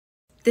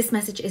This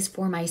message is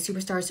for my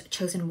superstars,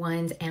 chosen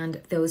ones,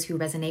 and those who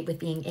resonate with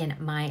being in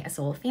my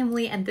soul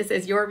family. And this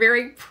is your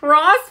very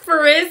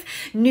prosperous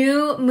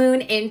new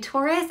moon in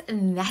Taurus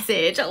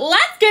message.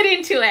 Let's get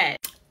into it.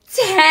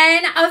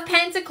 10 of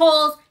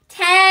Pentacles.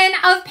 10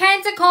 of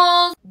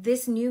Pentacles.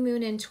 This new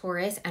moon in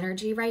Taurus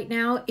energy right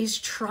now is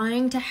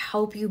trying to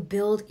help you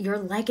build your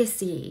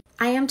legacy.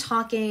 I am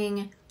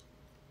talking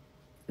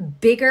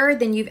bigger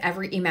than you've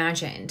ever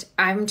imagined.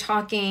 I'm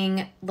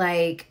talking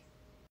like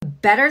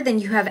better than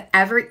you have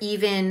ever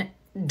even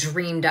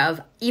dreamed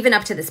of, even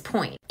up to this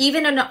point.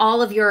 Even in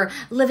all of your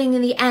living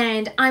in the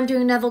end, I'm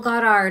doing Neville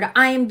Goddard,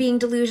 I am being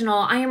delusional,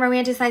 I am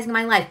romanticizing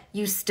my life,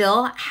 you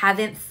still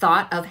haven't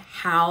thought of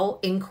how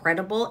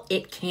incredible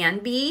it can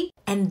be.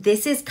 And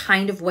this is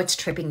kind of what's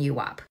tripping you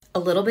up. A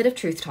little bit of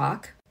truth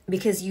talk,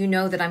 because you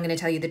know that I'm going to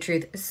tell you the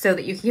truth so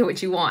that you can get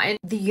what you want.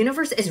 The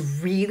universe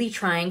is really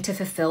trying to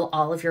fulfill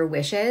all of your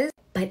wishes,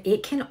 but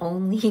it can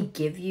only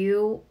give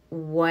you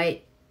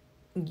what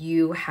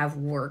you have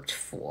worked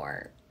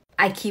for.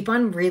 I keep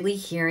on really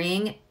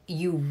hearing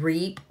you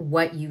reap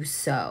what you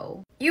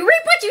sow. You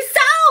reap what you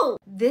sow!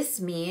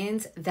 This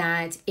means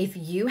that if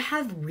you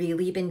have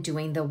really been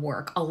doing the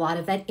work, a lot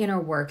of that inner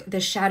work, the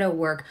shadow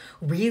work,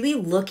 really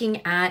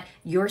looking at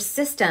your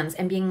systems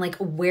and being like,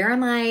 where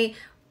am I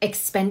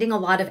expending a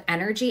lot of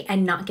energy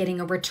and not getting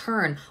a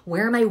return?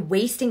 Where am I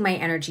wasting my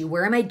energy?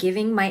 Where am I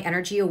giving my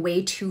energy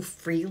away too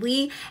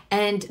freely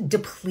and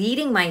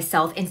depleting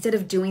myself instead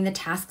of doing the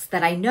tasks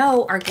that I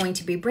know are going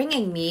to be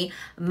bringing me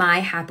my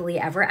happily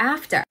ever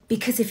after?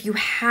 Because if you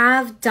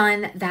have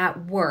done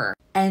that work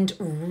and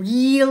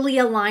really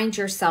aligned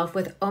yourself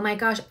with, oh my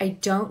gosh, I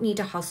don't need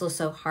to hustle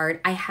so hard.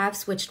 I have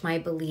switched my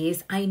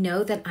beliefs. I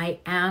know that I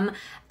am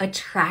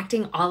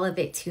attracting all of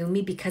it to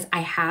me because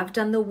I have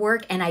done the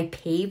work and I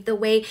paved the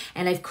way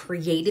and I've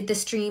created the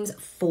streams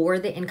for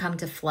the income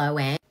to flow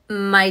in.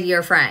 My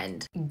dear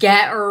friend,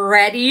 get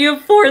ready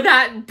for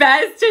that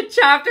best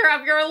chapter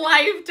of your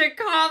life to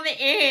come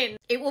in.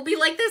 It will be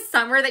like this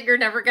summer that you're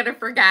never going to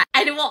forget,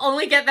 and it will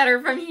only get better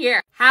from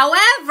here.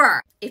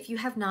 However, if you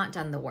have not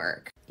done the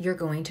work, you're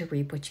going to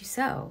reap what you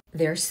sow.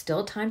 There's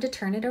still time to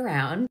turn it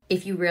around.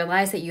 If you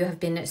realize that you have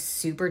been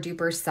super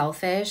duper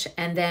selfish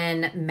and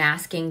then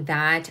masking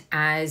that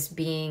as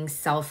being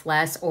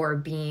selfless or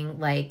being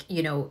like,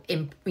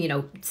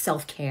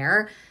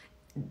 self-care,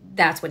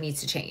 that's what needs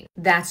to change.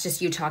 That's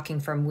just you talking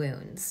from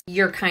wounds.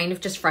 You're kind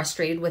of just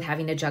frustrated with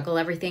having to juggle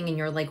everything and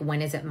you're like,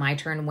 when is it my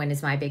turn? When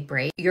is my big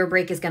break? Your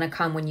break is going to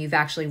come when you've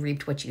actually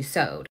reaped what you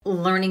sowed.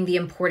 Learning the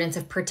importance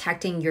of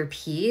protecting your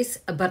peace,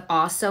 but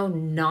also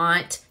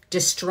not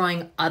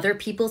destroying other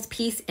people's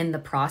peace in the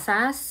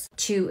process,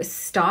 to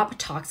stop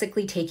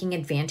toxically taking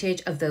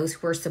advantage of those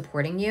who are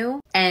supporting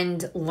you,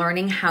 and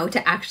learning how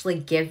to actually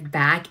give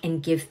back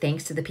and give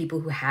thanks to the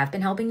people who have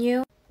been helping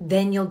you.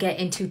 Then you'll get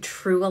into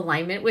true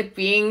alignment with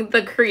being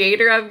the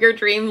creator of your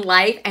dream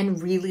life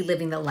and really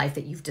living the life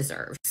that you've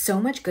deserved.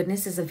 So much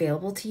goodness is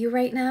available to you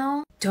right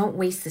now. Don't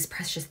waste this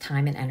precious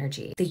time and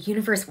energy. The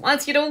universe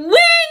wants you to win!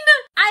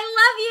 I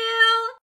love you!